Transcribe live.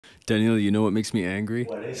Daniel, you know what makes me angry?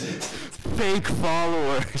 What is it? Fake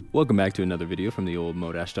followers! Welcome back to another video from the old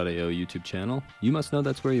Modash.io YouTube channel. You must know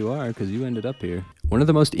that's where you are because you ended up here. One of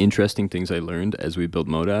the most interesting things I learned as we built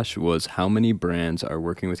Modash was how many brands are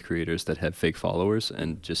working with creators that have fake followers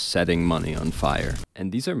and just setting money on fire.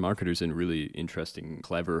 And these are marketers in really interesting,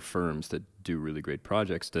 clever firms that do really great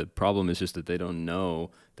projects. The problem is just that they don't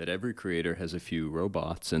know that every creator has a few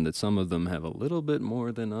robots and that some of them have a little bit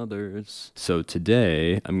more than others. So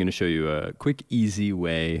today, I'm going to show you a quick, easy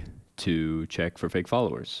way to check for fake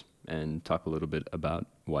followers and talk a little bit about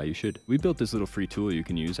why you should. We built this little free tool you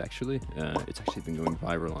can use actually. It's actually been going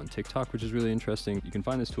viral on TikTok, which is really interesting. You can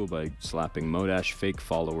find this tool by slapping Modash fake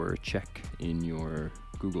follower check in your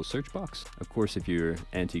Google search box. Of course, if you're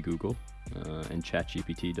anti-Google and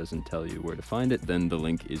ChatGPT doesn't tell you where to find it, then the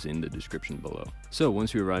link is in the description below. So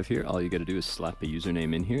once you arrive here, all you got to do is slap a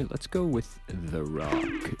username in here. Let's go with The Rock.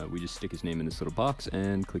 We just stick his name in this little box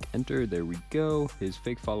and click enter. There we go. His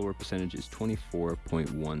fake follower percentage is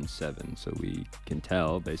 24.17. So we can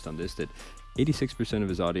tell based on this that 86% of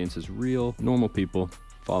his audience is real, normal people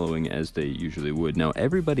following as they usually would. Now,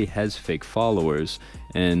 everybody has fake followers,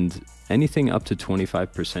 and anything up to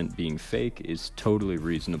 25% being fake is totally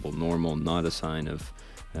reasonable, normal, not a sign of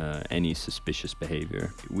any suspicious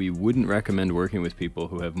behavior. We wouldn't recommend working with people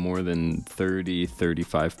who have more than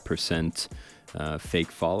 35%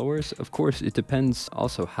 fake followers. Of course, it depends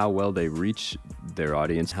also how well they reach their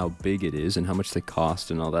audience, how big it is, and how much they cost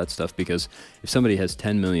and all that stuff. Because if somebody has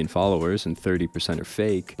 10 million followers and 30% are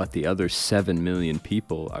fake, but the other 7 million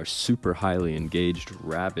people are super highly engaged,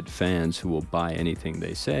 rabid fans who will buy anything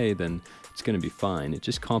they say, then it's going to be fine. It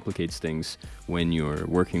just complicates things when you're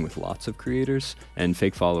working with lots of creators, and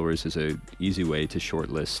fake followers is an easy way to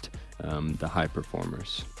shortlist the high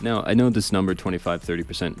performers. Now, I know this number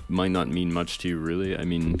 25-30% might not mean much to you really. I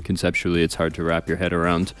mean, conceptually it's hard to wrap your head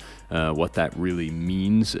around what that really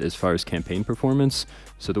means as far as campaign performance.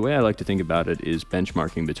 So the way I like to think about it is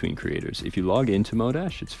benchmarking between creators. If you log into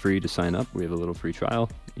Modash, it's free to sign up. We have a little free trial,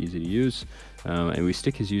 easy to use. And we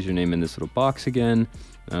stick his username in this little box again.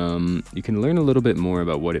 You can learn a little bit more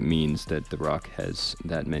about what it means that The Rock has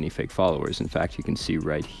that many fake followers. In fact, you can see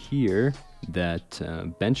right here that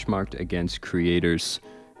benchmarked against creators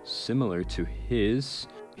similar to his,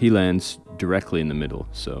 he lands directly in the middle.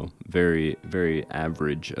 So very, very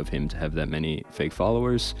average of him to have that many fake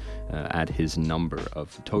followers at his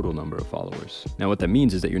total number of followers. Now, what that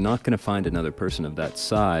means is that you're not going to find another person of that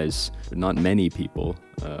size, not many people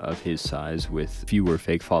of his size with fewer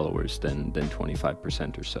fake followers than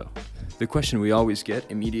 25% or so. The question we always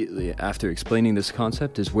get immediately after explaining this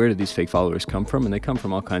concept is, where do these fake followers come from? And they come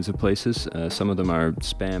from all kinds of places. Some of them are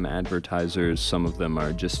spam advertisers. Some of them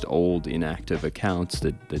are just old inactive accounts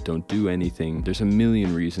that don't do anything. There's a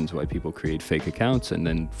million reasons why people create fake accounts and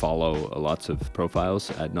then follow lots of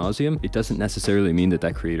profiles ad nauseum. It doesn't necessarily mean that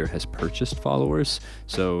that creator has purchased followers.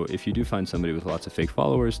 So if you do find somebody with lots of fake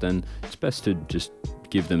followers, then it's best to just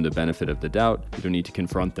give them the benefit of the doubt. You don't need to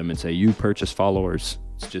confront them and say, you purchase followers.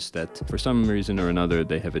 It's just that for some reason or another,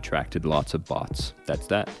 they have attracted lots of bots. That's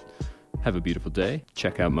that. Have a beautiful day.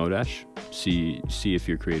 Check out Modash. See if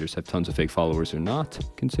your creators have tons of fake followers or not.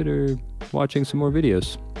 Consider watching some more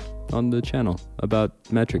videos on the channel about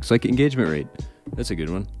metrics, like engagement rate. That's a good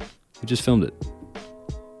one. We just filmed it.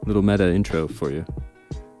 Little meta intro for you.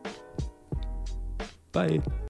 Bye.